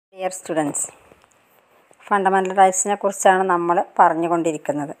Dear students, fundamental റൈറ്റ്സിനെ കുറിച്ചാണ് നമ്മൾ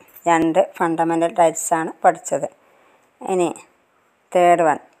പറഞ്ഞുകൊണ്ടിരിക്കുന്നത്. 2 ഫണ്ടമെൻ്റൽ റൈറ്റ്സാണ് പഠിച്ചത്. ഇനി തേർഡ്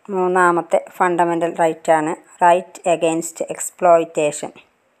വൺ, മൂന്നാമത്തെ ഫണ്ടമെൻ്റൽ റൈറ്റാണ് റൈറ്റ് എഗെയിൻസ്റ്റ് എക്സ്പ്ലോയിറ്റേഷൻ,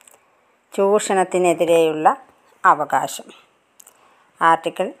 ചൂഷണത്തിനെതിരെയുള്ള അവകാശം.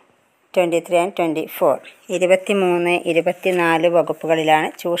 ആർട്ടിക്കിൾ 23 and 24, 23, 24 വകുപ്പുകളിലാണ്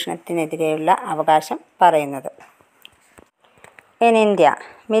ചൂഷണത്തിനെതിരെയുള്ള അവകാശം പറയുന്നത്. In India,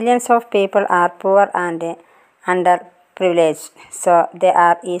 millions of people are poor and underprivileged, so they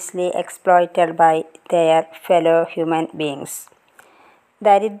are easily exploited by their fellow human beings.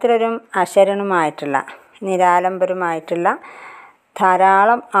 ദരിദ്രരും അശരണുമായിട്ടുള്ള നിരാലംബരുമായിട്ടുള്ള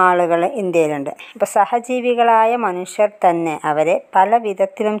ധാരാളം ആളുകൾ ഇന്ത്യയിലുണ്ട്. ഇപ്പോൾ സഹജീവികളായ മനുഷ്യർ തന്നെ അവരെ പല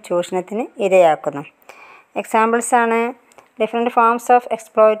വിധത്തിലും ചൂഷണത്തിന് ഇരയാക്കുന്നു. എക്സാമ്പിൾസാണ് different forms of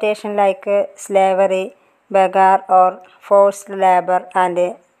exploitation like slavery, beggar or forced labor and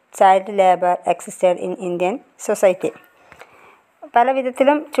child labor existed in Indian society. പല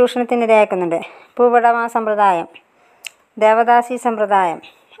വിധത്തിലും ചൂഷണത്തിനിരയാക്കുന്നുണ്ട്. ഭൂവുടമ സമ്പ്രദായം, ദേവദാസി സമ്പ്രദായം,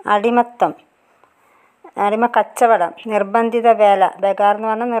 അടിമത്തം, അടിമക്കച്ചവടം, നിർബന്ധിത വേല, ബഗാർ എന്ന്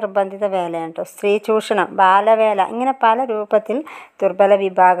പറഞ്ഞാൽ നിർബന്ധിത വേലയാണ് കേട്ടോ, സ്ത്രീ ചൂഷണം, ബാലവേല, ഇങ്ങനെ പല രൂപത്തിൽ ദുർബല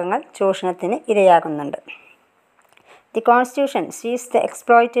വിഭാഗങ്ങൾ ചൂഷണത്തിന് ഇരയാകുന്നുണ്ട്. The Constitution sees the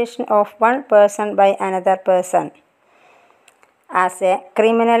exploitation of one person by another person as a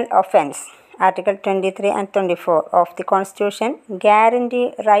criminal offence. Article 23 and 24 of the Constitution guarantee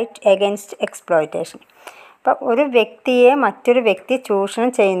right against exploitation. അപ്പോൾ ഒരു വ്യക്തിയെ മറ്റൊരു വ്യക്തി ചൂഷണം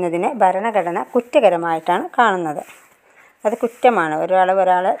ചെയ്യുന്നതിന് ഭരണഘടന കുറ്റകരമായിട്ടാണ് കാണുന്നത്. അത് കുറ്റമാണ്,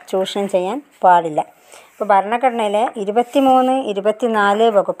 ഒരാളെ ചൂഷണം ചെയ്യാൻ പാടില്ല. ഇപ്പോൾ ഭരണഘടനയിലെ 23, 24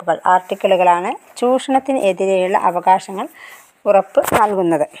 വകുപ്പുകൾ, ആർട്ടിക്കിളുകളാണ് ചൂഷണത്തിന് എതിരെയുള്ള അവകാശങ്ങൾ ഉറപ്പ്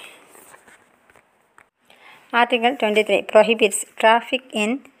നൽകുന്നത്. Article 23 prohibits traffic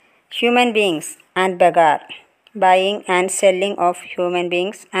in human beings and beggar, buying and selling of human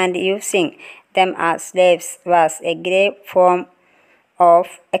beings and using them as slaves was a grave form of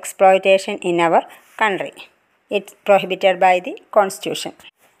exploitation in our country. It's prohibited by the Constitution.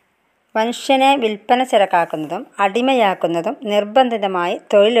 മനുഷ്യനെ വിൽപ്പന ചരക്കാക്കുന്നതും അടിമയാക്കുന്നതും നിർബന്ധിതമായി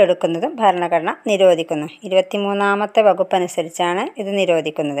തൊഴിലെടുക്കുന്നതും ഭരണഘടന നിരോധിക്കുന്നു. 23ാമത്തെ വകുപ്പ് അനുസരിച്ചാണ് ഇത്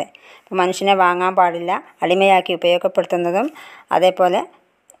നിരോധിക്കുന്നത്. അപ്പോൾ മനുഷ്യനെ വാങ്ങാൻ പാടില്ല, അടിമയാക്കി ഉപയോഗപ്പെടുത്തുന്നതും അതേപോലെ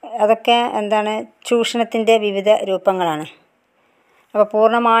അതൊക്കെ എന്താണ്, ചൂഷണത്തിൻ്റെ വിവിധ രൂപങ്ങളാണ്. അപ്പോൾ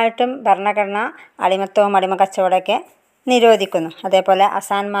പൂർണ്ണമായിട്ടും ഭരണഘടന അടിമത്തവും അടിമ കച്ചവടമൊക്കെ നിരോധിക്കുന്നു. അതേപോലെ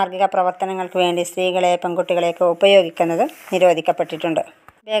അസാൻമാർഗിക പ്രവർത്തനങ്ങൾക്ക് വേണ്ടി സ്ത്രീകളെ പെൺകുട്ടികളെയൊക്കെ ഉപയോഗിക്കുന്നതും നിരോധിക്കപ്പെട്ടിട്ടുണ്ട്.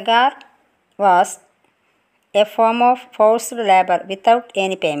 Beggar was a form of forced labor without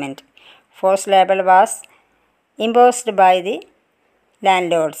any payment. Forced labor was imposed by the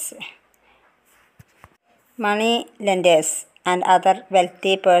landlords, money lenders and other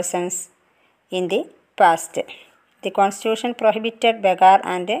wealthy persons in the past. The Constitution prohibited beggar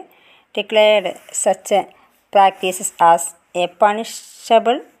and declared such practices as a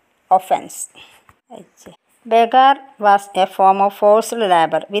punishable offence. Beggar was a form of forced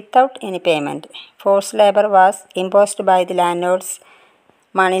labor without any payment. Forced labor was imposed by the landlords,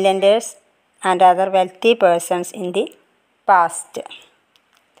 moneylenders, and other wealthy persons in the past.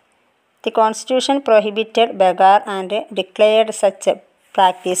 The Constitution prohibited beggar and declared such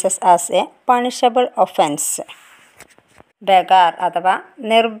practices as a punishable offence. ബഗാർ അഥവാ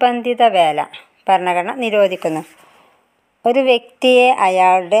നിർബന്ധിത വേല ഭരണഘടന നിരോധിക്കുന്നു. ഒരു വ്യക്തിയെ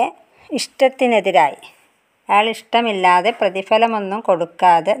അയാളുടെ ഇഷ്ടത്തിനെതിരായി, അയാൾ ഇഷ്ടമില്ലാതെ പ്രതിഫലമൊന്നും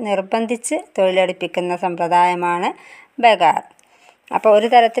കൊടുക്കാതെ നിർബന്ധിച്ച് തൊഴിലെടുപ്പിക്കുന്ന സമ്പ്രദായമാണ് ബഗാർ. അപ്പോൾ ഒരു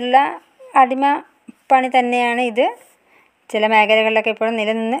തരത്തിലുള്ള അടിമപ്പണി തന്നെയാണ് ഇത്. ചില മേഖലകളിലൊക്കെ ഇപ്പോഴും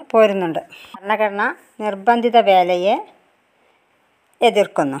നിലനിന്ന് പോരുന്നുണ്ട്. ഭരണഘടന നിർബന്ധിത വേലയെ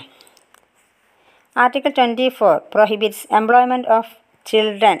എതിർക്കുന്നു. Article 24 prohibits employment of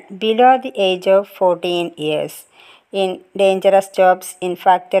children below the age of 14 years in dangerous jobs in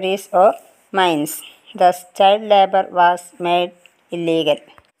factories or mines. Thus, child labor was made illegal.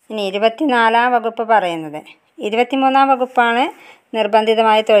 ഇനി 24ാം വകുപ്പ് പറയുന്നത്, 23ാം വകുപ്പാണ്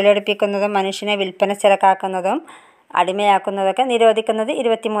നിർബന്ധിതമായി തൊഴിലെടുപ്പിക്കുന്നതും മനുഷ്യനെ വിൽപ്പന ചരക്കാക്കുന്നതും അടിമയാക്കുന്നതൊക്കെ നിരോധിക്കുന്നത്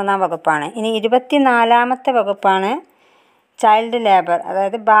 23ാം വകുപ്പാണ്. ഇനി 24ാമത്തെ വകുപ്പാണ് ചൈൽഡ് ലേബർ,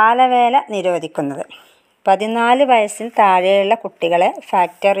 അതായത് ബാലവേല നിരോധിക്കുന്നത്. 14 വയസ്സിൽ താഴെയുള്ള കുട്ടികളെ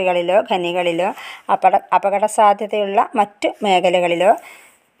ഫാക്ടറികളിലോ ഖനികളിലോ അപകട സാധ്യതയുള്ള മറ്റു മേഖലകളിലോ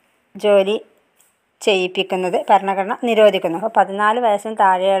ജോലി ചെയ്യിപ്പിക്കുന്നത് ഭരണഘടന നിരോധിക്കുന്നു. അപ്പോൾ 14 വയസ്സിന്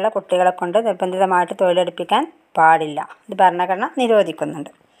താഴെയുള്ള കുട്ടികളെ കൊണ്ട് നിർബന്ധിതമായിട്ട് തൊഴിലെടുപ്പിക്കാൻ പാടില്ല. ഇത് ഭരണഘടന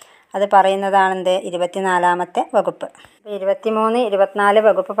നിരോധിക്കുന്നുണ്ട്. അത് പറയുന്നതാണെന്ത്, 24ാമത്തെ വകുപ്പ്. 23, 24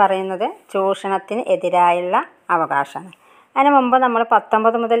 വകുപ്പ് പറയുന്നത് ചൂഷണത്തിന് എതിരായുള്ള അവകാശമാണ്. അതിന് മുമ്പ് നമ്മൾ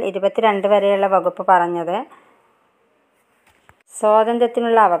 19 മുതൽ 22 വരെയുള്ള വകുപ്പ് പറഞ്ഞത്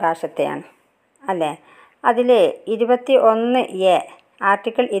സ്വാതന്ത്ര്യത്തിനുള്ള അവകാശത്തെയാണ് അല്ലേ. അതിൽ 21A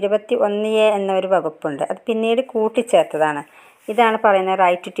ആർട്ടിക്കിൾ 21A എന്നൊരു വകുപ്പുണ്ട്. അത് പിന്നീട് കൂട്ടിച്ചേർത്തതാണ്. ഇതാണ് പറയുന്നത്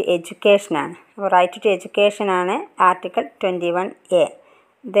റൈറ്റ് ടു എഡ്യൂക്കേഷനാണ്. അപ്പോൾ right to എഡ്യൂക്കേഷനാണ് article 21A.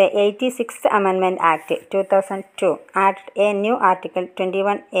 The 86th Amendment Act 2002 added a new Article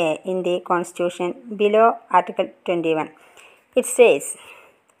 21A in the Constitution below Article 21. It says,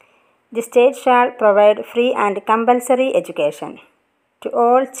 "The state shall provide free and compulsory education to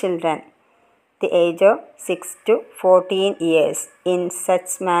all children the age of 6 to 14 years in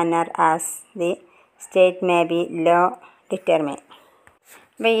such manner as the state may be law determine."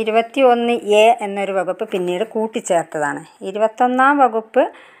 അപ്പോൾ 21A എന്നൊരു വകുപ്പ് പിന്നീട് കൂട്ടിച്ചേർത്തതാണ്. 21ാം വകുപ്പ്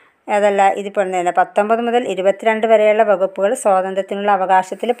അതല്ല ഇത് പറഞ്ഞില്ല. 19 മുതൽ 22 വരെയുള്ള വകുപ്പുകൾ സ്വാതന്ത്ര്യത്തിനുള്ള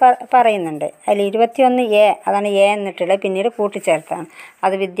അവകാശത്തിൽ പറയുന്നുണ്ട്. അതിൽ 21A അതാണ് എ എന്നിട്ടുള്ളത് പിന്നീട് കൂട്ടിച്ചേർത്താണ്.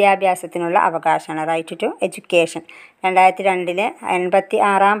 അത് വിദ്യാഭ്യാസത്തിനുള്ള അവകാശമാണ്, റൈറ്റ് ടു എഡ്യൂക്കേഷൻ. 2002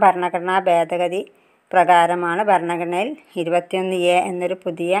 86ാം ഭരണഘടനാ ഭേദഗതി പ്രകാരമാണ് ഭരണഘടനയിൽ 21A എന്നൊരു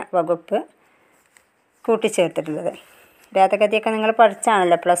പുതിയ വകുപ്പ് കൂട്ടിച്ചേർത്തിട്ടുള്ളത്. ഭേദഗതിയൊക്കെ നിങ്ങൾ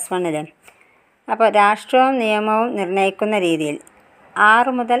പഠിച്ചാണല്ലോ +1. അപ്പോൾ രാഷ്ട്രവും നിയമവും നിർണ്ണയിക്കുന്ന രീതിയിൽ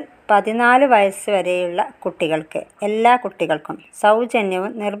 6 മുതൽ 14 വയസ്സ് വരെയുള്ള കുട്ടികൾക്ക് എല്ലാ കുട്ടികൾക്കും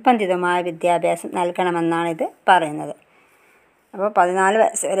സൗജന്യവും നിർബന്ധിതവുമായ വിദ്യാഭ്യാസം നൽകണമെന്നാണ് ഇത് പറയുന്നത്. അപ്പോൾ 14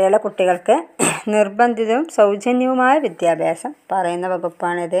 വയസ്സ് വരെയുള്ള കുട്ടികൾക്ക് നിർബന്ധിതവും സൗജന്യവുമായ വിദ്യാഭ്യാസം പറയുന്ന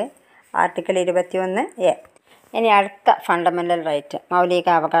വകുപ്പാണിത്, ആർട്ടിക്കിൾ 21A. ഇനി അടുത്ത fundamental right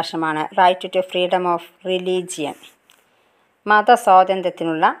മൗലികാവകാശമാണ് right to freedom of religion,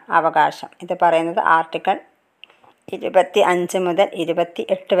 മതസ്വാതന്ത്ര്യത്തിനുള്ള അവകാശം. ഇത് പറയുന്നത് ആർട്ടിക്കിൾ 25 മുതൽ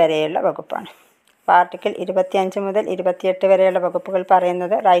 28 വരെയുള്ള വകുപ്പാണ്. അപ്പോൾ ആർട്ടിക്കിൾ 25 മുതൽ 28 വരെയുള്ള വകുപ്പുകൾ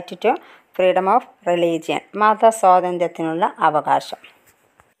പറയുന്നത് right to freedom of religion, മതസ്വാതന്ത്ര്യത്തിനുള്ള അവകാശം.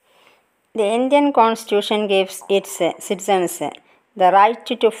 The Indian Constitution gives its citizens the right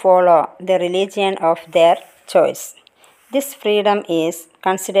to follow the religion of their choice. This freedom is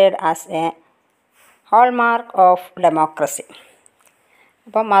considered as a hallmark of democracy.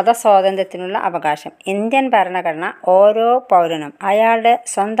 അപ്പോൾ മതസ്വാതന്ത്ര്യത്തിനുള്ള അവകാശം. ഇന്ത്യൻ ഭരണഘടന ഓരോ പൗരനും അയാളുടെ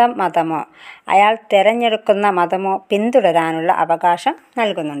സ്വന്തം മതമോ അയാൾ തിരഞ്ഞെടുക്കുന്ന മതമോ പിന്തുടരാനുള്ള അവകാശം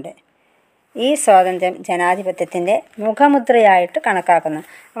നൽകുന്നുണ്ട്. ഈ സ്വാതന്ത്ര്യം ജനാധിപത്യത്തിൻ്റെ മുഖമുദ്രയായിട്ട് കണക്കാക്കുന്നു.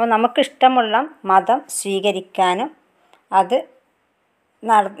 അപ്പോൾ നമുക്കിഷ്ടമുള്ള മതം സ്വീകരിക്കാനും അത്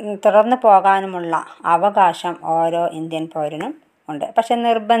തുടർന്ന് പോകാനുമുള്ള അവകാശം ഓരോ ഇന്ത്യൻ പൗരനും ഉണ്ട്. പക്ഷെ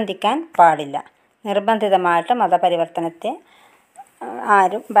നിർബന്ധിക്കാൻ പാടില്ല. നിർബന്ധിതമായിട്ട് മതപരിവർത്തനത്തെ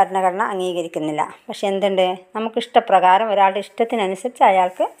ആരും ഭരണഘടന അംഗീകരിക്കുന്നില്ല. പക്ഷെ എന്തുണ്ട്, നമുക്കിഷ്ടപ്രകാരം ഒരാളുടെ ഇഷ്ടത്തിനനുസരിച്ച്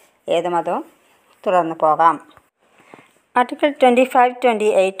അയാൾക്ക് ഏത് മതവും തുടർന്ന് പോകാം. Article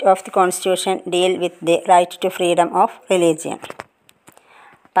 25-28 of the constitution deal with the right to freedom of religion.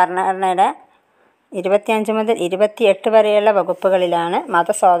 ഭരണഘടനയുടെ 25 മുതൽ 28 വരെയുള്ള വകുപ്പുകളിലാണ്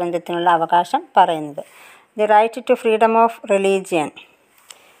മതസ്വാതന്ത്ര്യത്തിനുള്ള അവകാശം പറയുന്നത്. The right to freedom of religion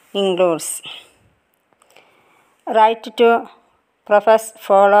includes right to profess,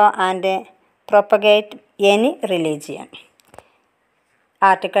 follow and propagate any religion.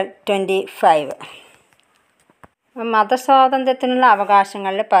 Article 25. മതസ്വാതന്ത്ര്യത്തിനുള്ള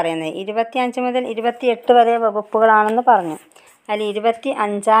അവകാശങ്ങളിൽ പറയുന്നത് 25 മുതൽ 28 വരെ വകുപ്പുകളാണെന്ന് പറഞ്ഞു. അതിൽ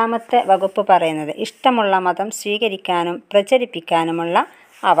 25ാമത്തെ വകുപ്പ് പറയുന്നത് ഇഷ്ടമുള്ള മതം സ്വീകരിക്കാനും പ്രചരിപ്പിക്കാനുമുള്ള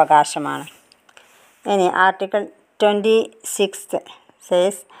അവകാശമാണ്. ഇനി article 26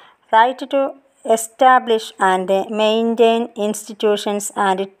 says right to establish and maintain institutions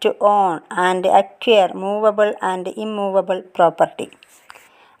and to own and acquire movable and immovable property.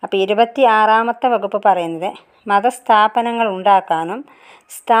 അപ്പോൾ 26ാമത്തെ വകുപ്പ് പറയുന്നത് മതസ്ഥാപനങ്ങൾ ഉണ്ടാക്കാനും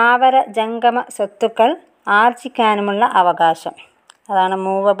സ്ഥാവര ജംഗമ സ്വത്തുക്കൾ ആർജിക്കാനുമുള്ള അവകാശം. അതാണ്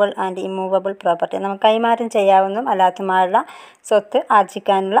മൂവബിൾ ആൻഡ് ഇമ്മൂവബിൾ പ്രോപ്പർട്ടി. നമുക്ക് കൈമാറ്റം ചെയ്യാവുന്നതും അല്ലാത്തതുമായുള്ള സ്വത്ത്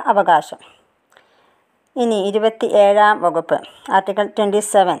ആർജിക്കാനുള്ള അവകാശം. ഇനി 27ാം വകുപ്പ് article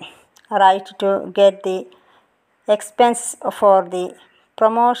 27 right to get the expense for the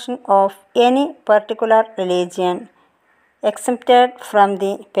promotion of any particular religion exempted from the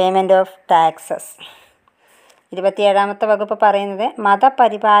payment of taxes. 27ാമത്തെ വകുപ്പ് പറയുന്നത്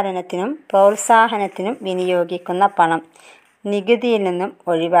മതപരിപാലനത്തിനും പ്രോത്സാഹനത്തിനും വിനിയോഗിക്കുന്ന പണം നികുതിയിൽ നിന്നും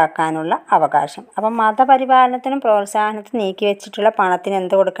ഒഴിവാക്കാനുള്ള അവകാശം. അപ്പം മതപരിപാലനത്തിനും പ്രോത്സാഹനത്തിനും നീക്കി വെച്ചിട്ടുള്ള പണത്തിന്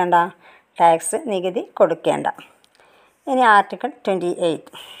എന്ത് കൊടുക്കേണ്ട? ടാക്സ്, നികുതി കൊടുക്കേണ്ട. ഇനി article 28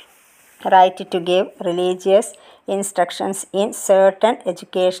 right to give religious instructions in certain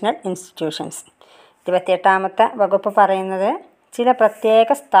educational institutions. 28ാമത്തെ വകുപ്പ് പറയുന്നത് ചില പ്രത്യേക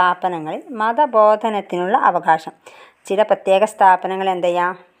സ്ഥാപനങ്ങളിൽ മതബോധനത്തിനുള്ള അവകാശം. ചില പ്രത്യേക സ്ഥാപനങ്ങൾ എന്ത്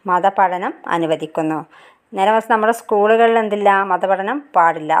ചെയ്യാം? മതപഠനം അനുവദിക്കുന്നു. നേരെ മറിച്ച് നമ്മുടെ സ്കൂളുകളിൽ എന്തില്ല, മതപഠനം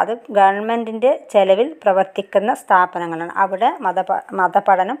പാടില്ല. അത് ഗവൺമെൻറ്റിൻ്റെ ചെലവിൽ പ്രവർത്തിക്കുന്ന സ്ഥാപനങ്ങളാണ്, അവിടെ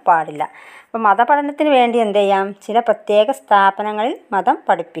മതപഠനം പാടില്ല. അപ്പോൾ മതപഠനത്തിന് വേണ്ടി എന്ത് ചെയ്യാം, ചില പ്രത്യേക സ്ഥാപനങ്ങളിൽ മതം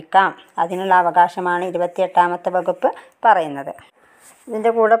പഠിപ്പിക്കാം. അതിനുള്ള അവകാശമാണ് 28ാമത്തെ വകുപ്പ് പറയുന്നത്.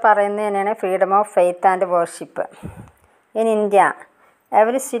 ഇതിൻ്റെ കൂടെ പറയുന്നത് തന്നെയാണ് freedom of faith and worship. In India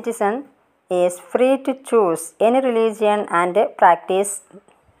every citizen is free to choose any religion and practice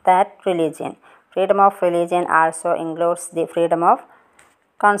that religion. Freedom of religion also includes the freedom of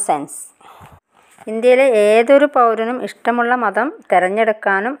conscience. ഇന്ത്യയിലെ ഏതൊരു പൗരനും ഇഷ്ടമുള്ള മതം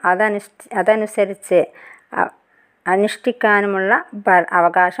തിരഞ്ഞെടുക്കാനും അതനുസരിച്ച് അനുഷ്ഠിക്കാനുമുള്ള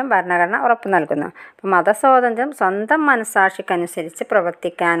അവകാശം ഭരണഘടന ഉറപ്പു നൽകുന്നു. അപ്പോൾ മതസ്വാതന്ത്ര്യം സ്വന്തം മനസ്സാക്ഷിക്കനുസരിച്ച്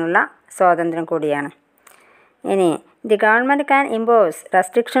പ്രവർത്തിക്കാനുള്ള സ്വാതന്ത്ര്യം കൂടിയാണ്. ഇനി the government can impose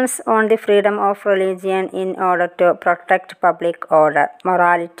restrictions on the freedom of religion in order to protect public order,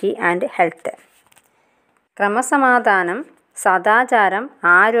 morality and health. ക്രമസമാധാനം, സദാചാരം,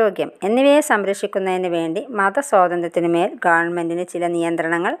 ആരോഗ്യം എന്നിവയെ സംരക്ഷിക്കുന്നതിന് വേണ്ടി മതസ്വാതന്ത്ര്യത്തിനുമേൽ ഗവൺമെൻറ്റിന് ചില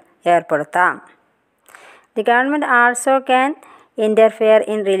നിയന്ത്രണങ്ങൾ ഏർപ്പെടുത്താം. The government also can interfere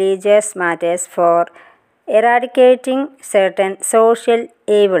in religious matters for eradicating certain social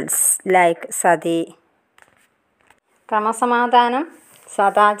evils like sati. ക്രമസമാധാനം,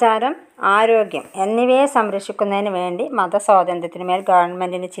 സദാചാരം, ആരോഗ്യം എന്നിവയെ സംരക്ഷിക്കുന്നതിന് വേണ്ടി മതസ്വാതന്ത്ര്യത്തിനുമേൽ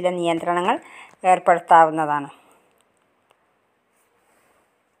ഗവൺമെൻറ്റിന് ചില നിയന്ത്രണങ്ങൾ ഏർപ്പെടുത്താവുന്നതാണ്.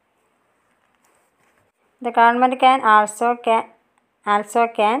 The government can also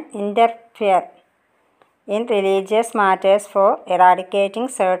interfere in religious matters for eradicating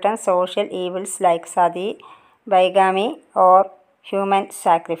certain social evils like sati, bigamy or human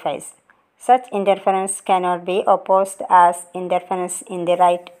sacrifice. Such interference cannot be opposed as interference in the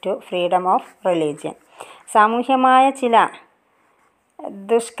right to freedom of religion. സാമൂഹ്യമായ ചില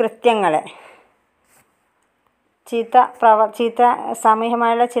ദുഷ്കൃത്യങ്ങൾ,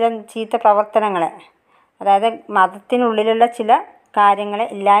 സാമൂഹ്യമായുള്ള ചില ചീത്ത പ്രവർത്തനങ്ങൾ, അതായത് മതത്തിനുള്ളിലുള്ള ചില കാര്യങ്ങളെ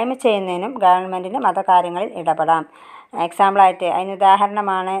ഇല്ലായ്മ ചെയ്യുന്നതിനും ഗവൺമെൻറ്റിന് മതകാര്യങ്ങളിൽ ഇടപെടാം. എക്സാമ്പിളായിട്ട്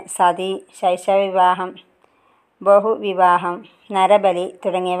അതിനുദാഹരണമാണ് സതി, ശൈശവ വിവാഹം, ബഹുവിവാഹം, നരബലി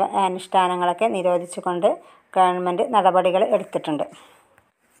തുടങ്ങിയ അനുഷ്ഠാനങ്ങളൊക്കെ നിരോധിച്ചുകൊണ്ട് ഗവൺമെൻറ് നടപടികൾ എടുത്തിട്ടുണ്ട്.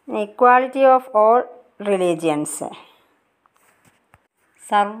 ഇക്വാളിറ്റി ഓഫ് ഓൾ റിലീജിയൻസ്,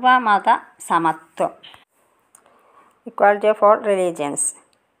 സർവമത സമത്വം. Equality of all religions.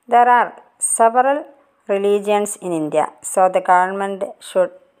 There are several religions in India, so the government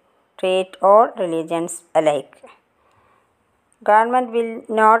should treat all religions alike. Government will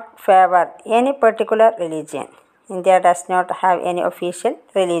not favor any particular religion. India does not have any official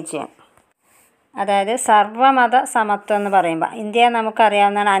religion. അതായത് സർവമത സമത്വം എന്ന് പറയുമ്പോൾ India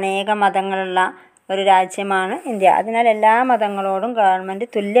നമുക്കറിയാവുന്നതാണ്, അനേകം മതങ്ങളുള്ള ഒരു രാജ്യമാണ് India. അതിനാൽ എല്ലാ മതങ്ങളോടും ഗവൺമെൻറ്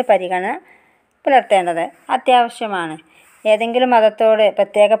തുല്യ പരിഗണന പുലർത്തേണ്ടത് അത്യാവശ്യമാണ്. ഏതെങ്കിലും മതത്തോട്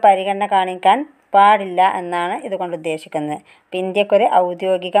പ്രത്യേക പരിഗണന കാണിക്കാൻ പാടില്ല എന്നാണ് ഇതുകൊണ്ട് ഉദ്ദേശിക്കുന്നത്. ഇപ്പം ഇന്ത്യക്കൊരു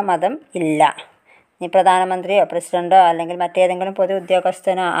ഔദ്യോഗിക മതം ഇല്ല. ഇനി പ്രധാനമന്ത്രിയോ പ്രസിഡൻറ്റോ അല്ലെങ്കിൽ മറ്റേതെങ്കിലും പൊതു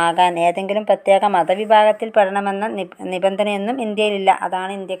ഉദ്യോഗസ്ഥനോ ആകാൻ ഏതെങ്കിലും പ്രത്യേക മതവിഭാഗത്തിൽ പെടണമെന്ന നിബന്ധനയൊന്നും ഇന്ത്യയിലില്ല.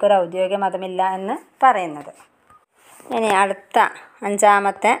 അതാണ് ഇന്ത്യക്കൊരു ഔദ്യോഗിക മതമില്ല എന്ന് പറയുന്നത്. ഇനി അടുത്ത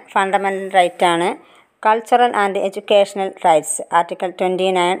 5ാമത്തെ fundamental റൈറ്റാണ് cultural and educational rights, article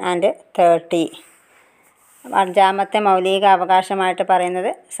 29 and 30. 5ാമത്തെ മൗലിക അവകാശമായിട്ട് പറയുന്നത്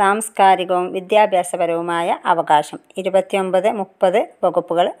സാംസ്കാരികവും വിദ്യാഭ്യാസപരവുമായ അവകാശം. 29-30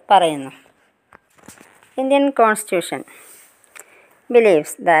 വകുപ്പുകൾ പറയുന്നു. Indian Constitution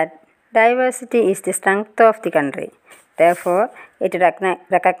believes that diversity is the strength of the country. Therefore, it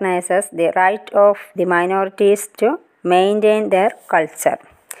recognizes the right of the minorities to maintain their culture.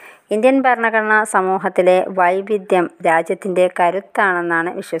 Indian ഭരണഘടന സമൂഹത്തിലെ വൈവിധ്യം രാജ്യത്തിൻ്റെ കരുത്താണെന്നാണ്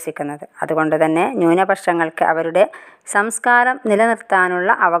വിശ്വസിക്കുന്നത്. അതുകൊണ്ട് തന്നെ ന്യൂനപക്ഷങ്ങൾക്ക് അവരുടെ സംസ്കാരം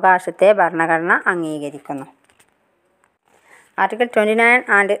നിലനിർത്താനുള്ള അവകാശത്തെ ഭരണഘടന അംഗീകരിക്കുന്നു. Article 29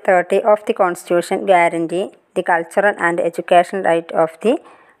 and 30 of the Constitution guarantee the cultural and educational right of the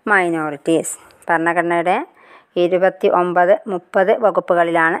minorities. ഭരണഘടനയുടെ 29-30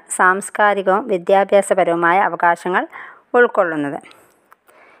 വകുപ്പുകളിലാണ് സാംസ്കാരികവും വിദ്യാഭ്യാസപരവുമായ അവകാശങ്ങൾ ഉൾക്കൊള്ളുന്നത്.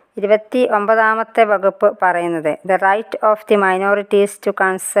 29ാമത്തെ വകുപ്പ് പറയുന്നത് the right of the minorities to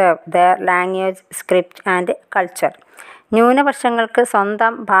conserve there language, script and culture. ന്യൂനപക്ഷങ്ങൾക്ക്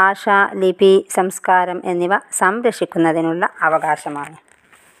സ്വന്തം ഭാഷ, ലിപി, സംസ്കാരം എന്നിവ സംരക്ഷിക്കുന്നതിനുള്ള അവകാശമാണ്.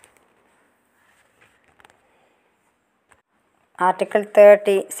 Article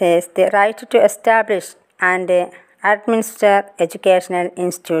 30 says the right to establish and administer educational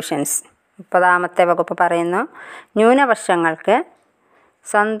institutions. 30ാമത്തെ വകുപ്പ് പറയുന്നു ന്യൂനപക്ഷങ്ങൾക്ക്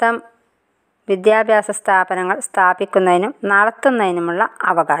സ്വന്തം വിദ്യാഭ്യാസ സ്ഥാപനങ്ങൾ സ്ഥാപിക്കുന്നതിനും നടത്തുന്നതിനുമുള്ള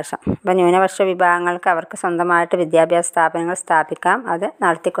അവകാശം. അപ്പോൾ ന്യൂനപക്ഷ വിഭാഗങ്ങൾക്ക് അവർക്ക് സ്വന്തമായിട്ട് വിദ്യാഭ്യാസ സ്ഥാപനങ്ങൾ സ്ഥാപിക്കാം, അത്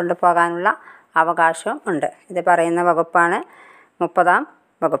നടത്തിക്കൊണ്ടു പോകാനുള്ള അവകാശവും ഉണ്ട്. ഇത് പറയുന്ന വകുപ്പാണ് 30-ാം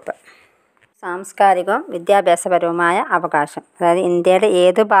വകുപ്പ്. സാംസ്കാരികവും വിദ്യാഭ്യാസപരവുമായ അവകാശം. അതായത് ഇന്ത്യയുടെ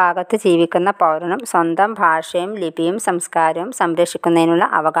ഏതു ഭാഗത്ത് ജീവിക്കുന്ന പൗരനും സ്വന്തം ഭാഷയും ലിപിയും സംസ്കാരവും സംരക്ഷിക്കുന്നതിനുള്ള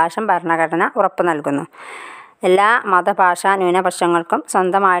അവകാശം ഭരണഘടന ഉറപ്പു നൽകുന്നു. എല്ലാ മതഭാഷാ ന്യൂനപക്ഷങ്ങൾക്കും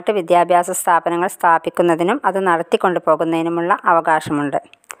സ്വന്തമായിട്ട് വിദ്യാഭ്യാസ സ്ഥാപനങ്ങൾ സ്ഥാപിക്കുന്നതിനും അത് നടത്തിക്കൊണ്ടു പോകുന്നതിനുമുള്ള അവകാശമുണ്ട്.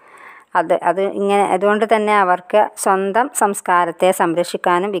 അതുകൊണ്ട് തന്നെ അവർക്ക് സ്വന്തം സംസ്കാരത്തെ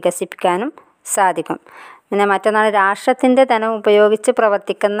സംരക്ഷിക്കാനും വികസിപ്പിക്കാനും സാധിക്കും. പിന്നെ മറ്റൊന്നാണ്, രാഷ്ട്രത്തിൻ്റെ ധനം ഉപയോഗിച്ച്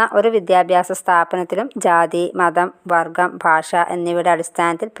പ്രവർത്തിക്കുന്ന ഒരു വിദ്യാഭ്യാസ സ്ഥാപനത്തിലും ജാതി, മതം, വർഗം, ഭാഷ എന്നിവയുടെ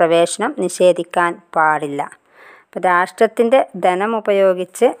അടിസ്ഥാനത്തിൽ പ്രവേശനം നിഷേധിക്കാൻ പാടില്ല. അപ്പോൾ രാഷ്ട്രത്തിൻ്റെ ധനം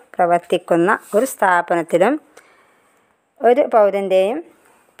ഉപയോഗിച്ച് പ്രവർത്തിക്കുന്ന ഒരു സ്ഥാപനത്തിലും ഒരു പൗരൻ്റെയും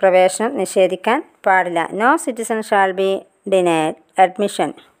പ്രവേശനം നിഷേധിക്കാൻ പാടില്ല. No citizen shall be denied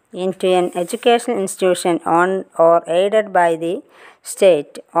admission into an educational institution on or aided by the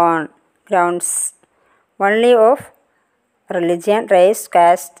state on grounds only of religion, race,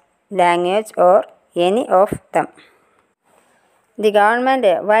 caste, language or any of them. The government,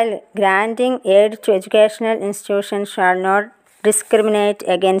 while granting aid to educational institutions, shall not discriminate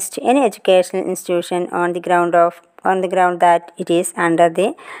against any educational institution on the ground that it is under the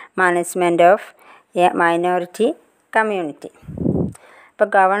management of a minority community. ഇപ്പോൾ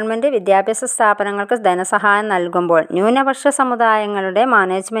government വിദ്യാഭ്യാസ സ്ഥാപനങ്ങൾക്ക് ധനസഹായം നൽകുമ്പോൾ ന്യൂനപക്ഷ സമുദായങ്ങളുടെ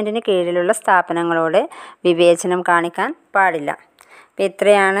മാനേജ്മെൻറ്റിന് കീഴിലുള്ള സ്ഥാപനങ്ങളോട് വിവേചനം കാണിക്കാൻ പാടില്ല. അപ്പോൾ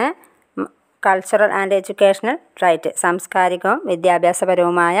ഇത്രയാണ് കൾച്ചറൽ ആൻഡ് എഡ്യൂക്കേഷണൽ റൈറ്റ്, സാംസ്കാരികവും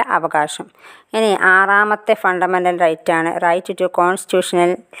വിദ്യാഭ്യാസപരവുമായ അവകാശം. ഇനി 6ാമത്തെ fundamental റൈറ്റാണ് right to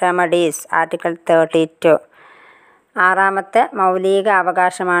constitutional remedies, article 32. 6ാമത്തെ മൗലിക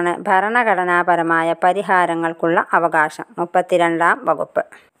അവകാശമാണ് ഭരണഘടനാപരമായ പരിഹാരങ്ങൾക്കുള്ള അവകാശം, 32-ാം വകുപ്പ്.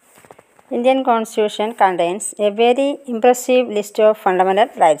 Indian constitution contains a very impressive list of fundamental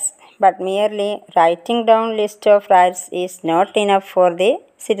rights, but merely writing down list of rights is not enough for the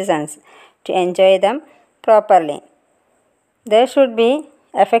citizens to enjoy them properly. There should be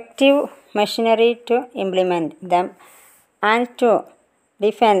effective machinery to implement them and to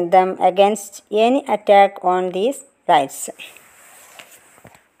defend them against any attack on these rights.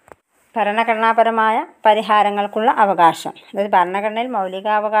 ഭരണഘടനാപരമായ പരിഹാരങ്ങൾക്കുള്ള അവകാശം. അതായത് ഭരണഘടനയിൽ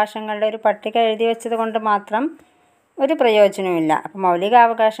മൗലികാവകാശങ്ങളുടെ ഒരു പട്ടിക എഴുതി വെച്ചത് കൊണ്ട് മാത്രം ഒരു പ്രയോജനവുമില്ല. അപ്പോൾ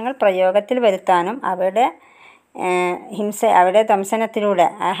മൗലികാവകാശങ്ങൾ പ്രയോഗത്തിൽ വരുത്താനും അവയുടെ ദംശനത്തിലൂടെ,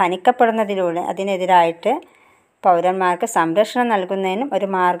 ഹനിക്കപ്പെടുന്നതിലൂടെ അതിനെതിരായിട്ട് പൗരന്മാർക്ക് സംരക്ഷണം നൽകുന്നതിനും ഒരു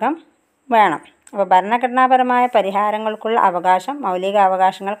മാർഗം വേണം. അപ്പോൾ ഭരണഘടനാപരമായ പരിഹാരങ്ങൾക്കുള്ള അവകാശം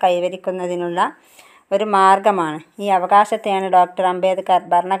മൗലികാവകാശങ്ങൾ കൈവരിക്കുന്നതിനുള്ള ഒരു മാർഗമാണ്. ഈ അവകാശത്തെയാണ് ഡോക്ടർ അംബേദ്കർ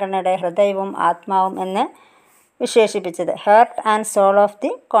ഭരണഘടനയുടെ ഹൃദയവും ആത്മാവും എന്ന് വിശേഷിപ്പിച്ചത്, heart and soul of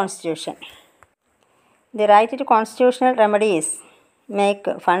the constitution. The right to constitutional remedies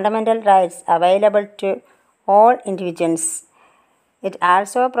make fundamental rights available to all individuals. It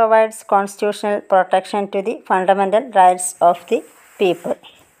also provides constitutional protection to the fundamental rights of the people.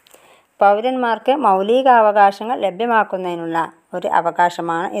 പൗരന്മാർക്ക് മൗലികാവകാശങ്ങൾ ലഭ്യമാക്കുന്നതിനുള്ള ഒരു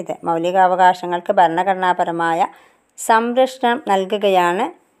അവകാശമാണ് ഇത്. മൗലികാവകാശങ്ങൾക്ക് ഭരണഘടനാപരമായ സംരക്ഷണം നൽകുകയാണ്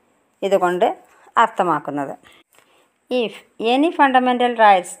ഇതുകൊണ്ട് അർത്ഥമാക്കുന്നത്. If any fundamental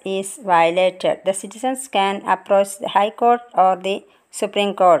rights is violated, the citizens can approach the High Court or the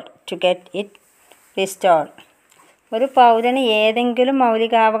Supreme Court to get it restored. ഒരു പൗരന് ഏതെങ്കിലും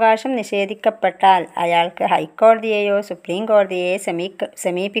മൗലികാവകാശം നിഷേധിക്കപ്പെട്ടാൽ അയാൾക്ക് ഹൈക്കോടതിയെയോ സുപ്രീം കോടതിയെയോ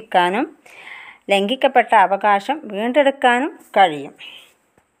സമീപിക്കാനും ലംഘിക്കപ്പെട്ട അവകാശം വീണ്ടെടുക്കാനും കഴിയും.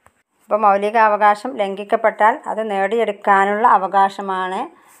 അപ്പോൾ മൗലികാവകാശം ലംഘിക്കപ്പെട്ടാൽ അത് നേടിയെടുക്കാനുള്ള അവകാശമാണ്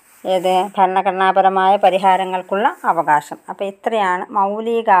ഏത് ഭരണഘടനാപരമായ പരിഹാരങ്ങൾക്കുള്ള അവകാശം. അപ്പോൾ ഇത്രയാണ്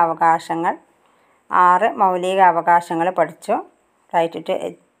മൗലികാവകാശങ്ങൾ. 6 മൗലികാവകാശങ്ങൾ പഠിച്ചു. റൈറ്റ് ടു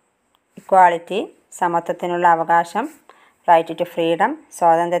ഇക്വാളിറ്റി, സമത്വത്തിനുള്ള അവകാശം, റൈറ്റ് ടു ഫ്രീഡം,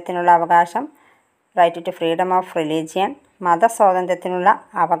 സ്വാതന്ത്ര്യത്തിനുള്ള അവകാശം, right to freedom of religion, മതസ്വാതന്ത്ര്യത്തിനുള്ള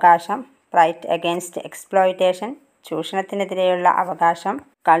അവകാശം, റൈറ്റ് അഗെയിൻസ്റ്റ് എക്സ്പ്ലോയിറ്റേഷൻ, ചൂഷണത്തിനെതിരെയുള്ള അവകാശം,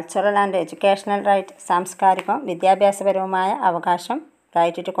 കൾച്ചറൽ ആൻഡ് എഡ്യൂക്കേഷണൽ റൈറ്റ്, സാംസ്കാരികവും വിദ്യാഭ്യാസപരവുമായ അവകാശം,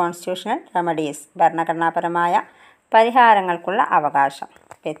 റൈറ്റ് ടു കോൺസ്റ്റിറ്റ്യൂഷണൽ റെമഡീസ്, ഭരണഘടനാപരമായ പരിഹാരങ്ങൾക്കുള്ള അവകാശം.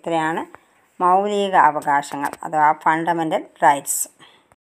 ഇത്രയാണ് മൗലിക അവകാശങ്ങൾ അഥവാ ഫണ്ടമെൻ്റൽ റൈറ്റ്സ്.